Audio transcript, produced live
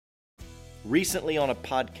Recently on a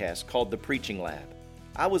podcast called The Preaching Lab,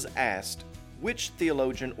 I was asked which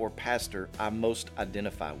theologian or pastor I most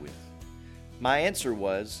identify with. My answer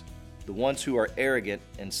was the ones who are arrogant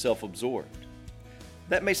and self-absorbed.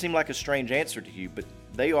 That may seem like a strange answer to you, but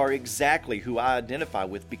they are exactly who I identify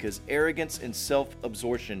with because arrogance and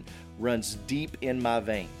self-absorption runs deep in my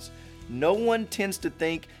veins. No one tends to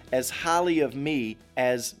think as highly of me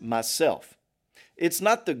as myself. It's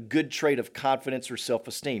not the good trait of confidence or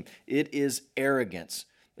self-esteem. It is arrogance,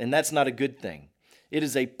 and that's not a good thing. It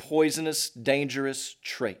is a poisonous, dangerous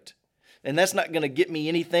trait. And that's not going to get me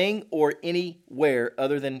anything or anywhere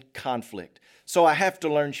other than conflict. So I have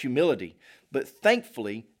to learn humility. But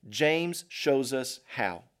thankfully, James shows us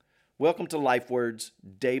how. Welcome to Life Words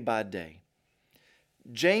Day by Day.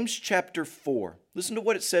 James chapter 4. Listen to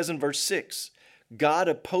what it says in verse 6. God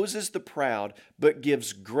opposes the proud, but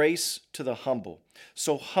gives grace to the humble.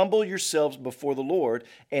 So humble yourselves before the Lord,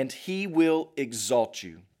 and He will exalt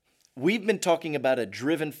you. We've been talking about a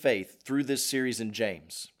driven faith through this series in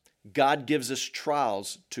James. God gives us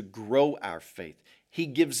trials to grow our faith. He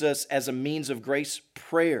gives us, as a means of grace,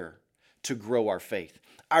 prayer to grow our faith.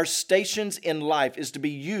 Our stations in life is to be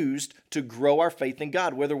used to grow our faith in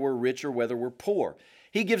God, whether we're rich or whether we're poor.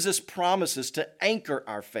 He gives us promises to anchor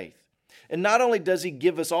our faith. And not only does He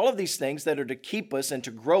give us all of these things that are to keep us and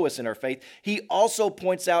to grow us in our faith, He also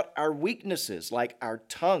points out our weaknesses, like our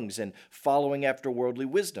tongues and following after worldly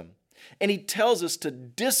wisdom. And He tells us to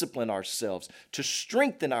discipline ourselves, to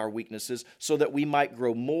strengthen our weaknesses so that we might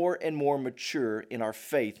grow more and more mature in our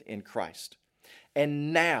faith in Christ.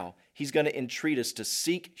 And now He's going to entreat us to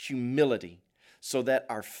seek humility so that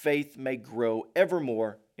our faith may grow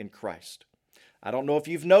evermore in Christ. I don't know if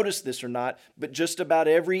you've noticed this or not, but just about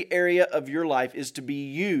every area of your life is to be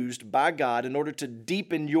used by God in order to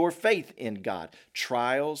deepen your faith in God.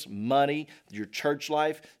 Trials, money, your church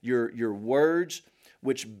life, your words,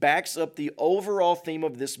 which backs up the overall theme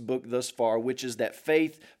of this book thus far, which is that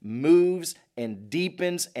faith moves and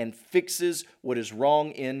deepens and fixes what is wrong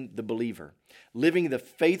in the believer. Living the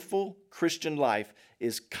faithful Christian life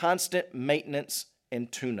is constant maintenance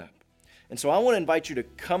and tune-up. And so I want to invite you to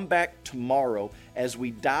come back tomorrow as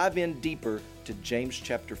we dive in deeper to James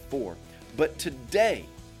chapter 4. But today,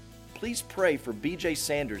 please pray for B.J.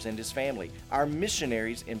 Sanders and his family, our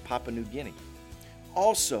missionaries in Papua New Guinea.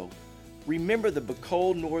 Also, remember the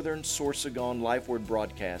Bacol Northern Sorsogon Life Word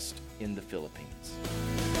broadcast in the Philippines.